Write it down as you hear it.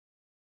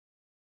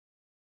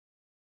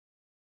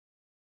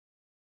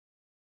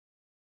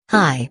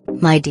Hi,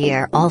 my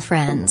dear all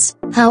friends,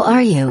 how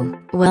are you?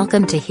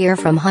 Welcome to Hear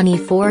from Honey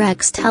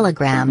Forex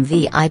Telegram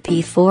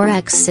VIP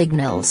Forex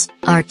signals.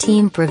 Our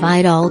team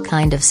provide all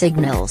kind of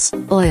signals,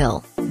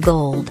 oil,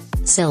 gold,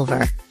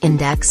 silver,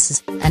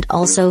 indexes, and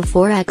also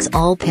Forex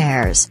all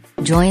pairs.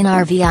 Join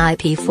our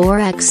VIP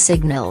Forex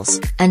signals,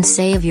 and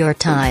save your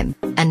time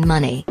and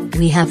money.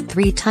 We have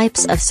 3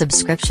 types of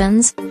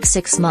subscriptions: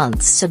 6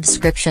 months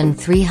subscription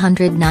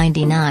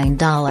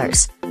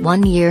 $399,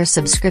 1 year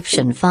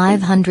subscription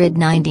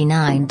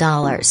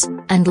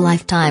 $599, and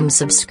lifetime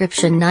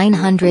subscription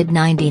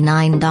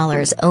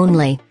 $999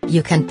 only.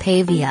 You can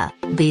pay via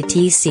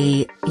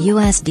BTC,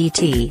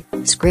 USDT,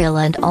 Skrill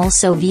and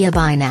also via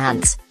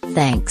Binance.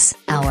 Thanks.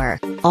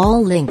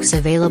 All links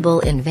available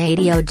in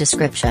video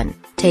description.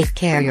 Take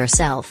care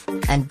yourself,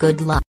 and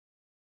good luck.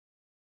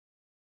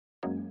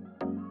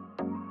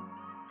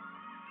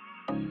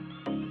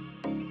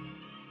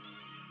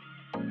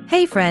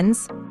 Hey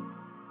friends!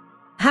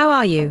 How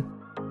are you?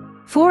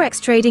 Forex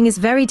trading is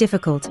very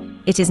difficult,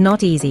 it is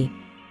not easy.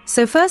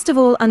 So first of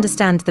all,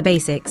 understand the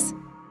basics.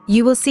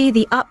 You will see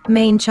the up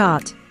main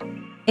chart.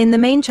 In the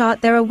main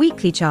chart there are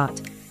weekly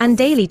chart and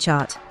daily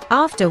chart.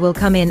 After will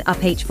come in up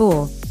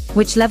H4,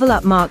 which level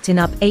up marked in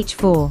up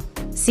H4.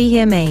 See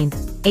here main,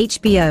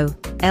 HBO,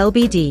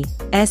 LBD,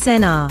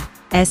 SNR,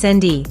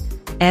 SND,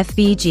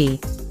 FBG,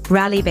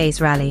 rally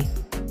base rally,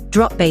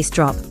 drop base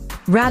drop,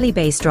 rally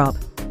base drop,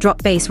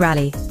 drop base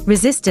rally,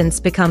 resistance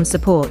become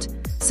support,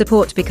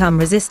 support become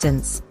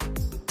resistance,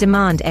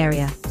 demand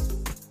area,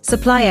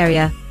 supply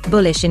area,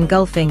 bullish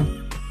engulfing,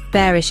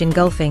 bearish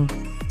engulfing,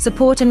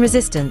 support and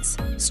resistance,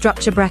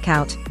 structure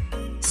breakout,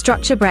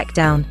 structure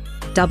breakdown,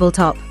 double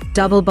top,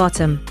 double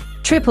bottom,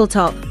 triple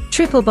top,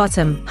 triple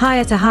bottom,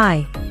 higher to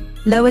high,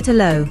 lower to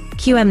low,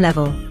 QM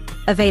level,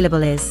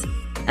 available is.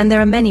 And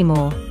there are many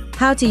more.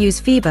 How to use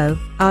FIBO,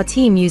 our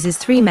team uses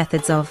 3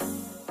 methods of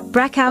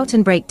breakout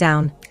and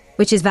breakdown,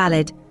 which is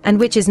valid, and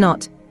which is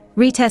not,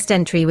 retest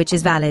entry which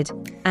is valid,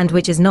 and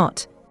which is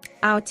not.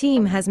 Our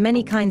team has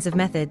many kinds of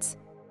methods.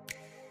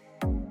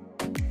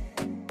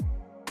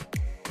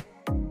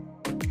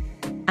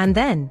 And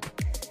then,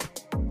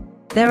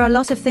 there are a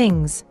lot of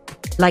things,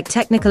 like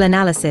technical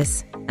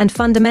analysis, and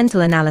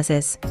fundamental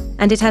analysis,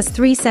 and it has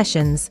 3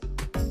 sessions.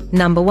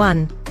 Number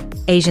 1,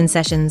 Asian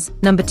sessions,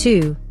 number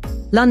 2,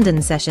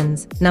 London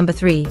sessions, number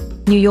 3,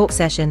 New York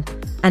session,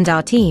 and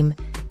our team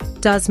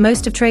does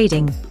most of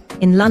trading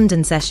in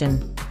London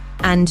session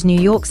and New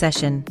York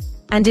session.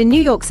 And in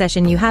New York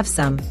session you have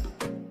some.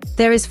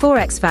 There is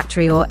Forex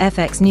Factory or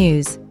FX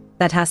News,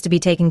 that has to be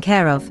taken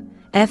care of,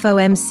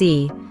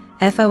 FOMC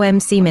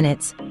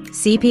minutes,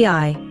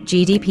 CPI,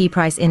 GDP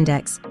price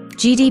index,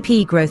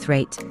 GDP growth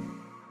rate,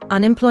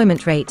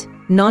 unemployment rate,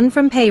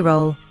 non-from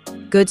payroll,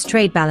 goods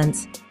trade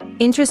balance,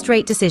 interest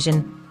rate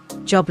decision,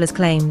 jobless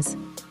claims.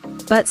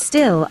 But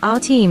still, our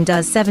team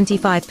does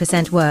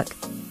 75% work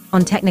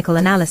on technical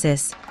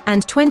analysis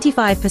and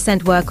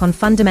 25% work on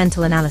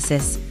fundamental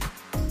analysis.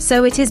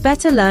 So it is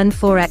better learn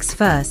Forex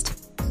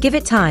first. Give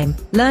it time,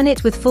 learn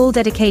it with full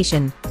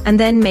dedication, and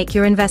then make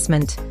your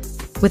investment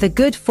with a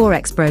good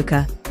Forex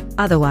broker.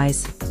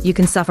 Otherwise, you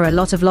can suffer a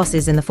lot of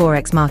losses in the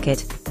Forex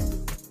market.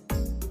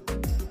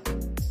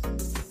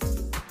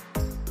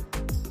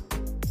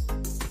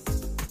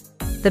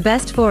 The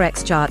best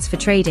Forex charts for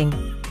trading: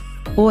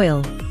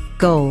 oil,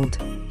 gold,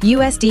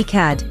 USD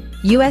CAD,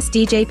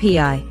 USD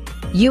JPI,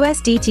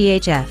 USD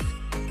THF,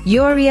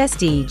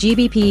 EURUSD,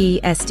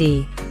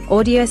 Gbpusd,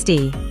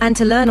 AUDUSD. And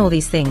to learn all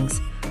these things,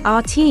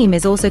 our team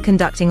is also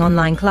conducting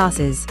online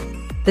classes.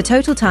 The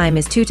total time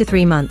is 2 to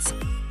 3 months.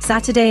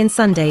 Saturday and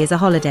Sunday is a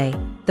holiday.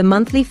 The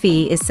monthly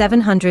fee is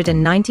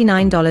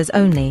 $799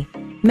 only.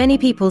 Many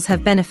peoples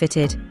have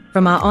benefited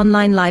from our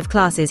online live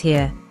classes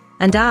here.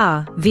 And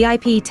our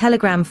VIP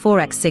Telegram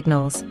Forex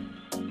signals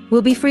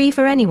will be free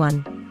for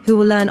anyone who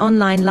will learn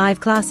online live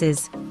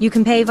classes. You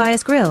can pay via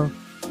Skrill,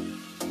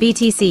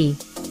 BTC,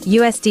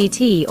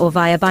 USDT or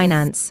via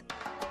Binance.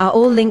 Are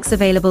all links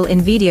available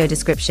in video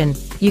description.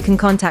 You can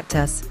contact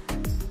us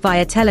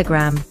via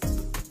Telegram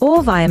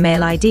or via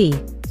mail ID.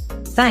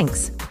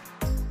 Thanks.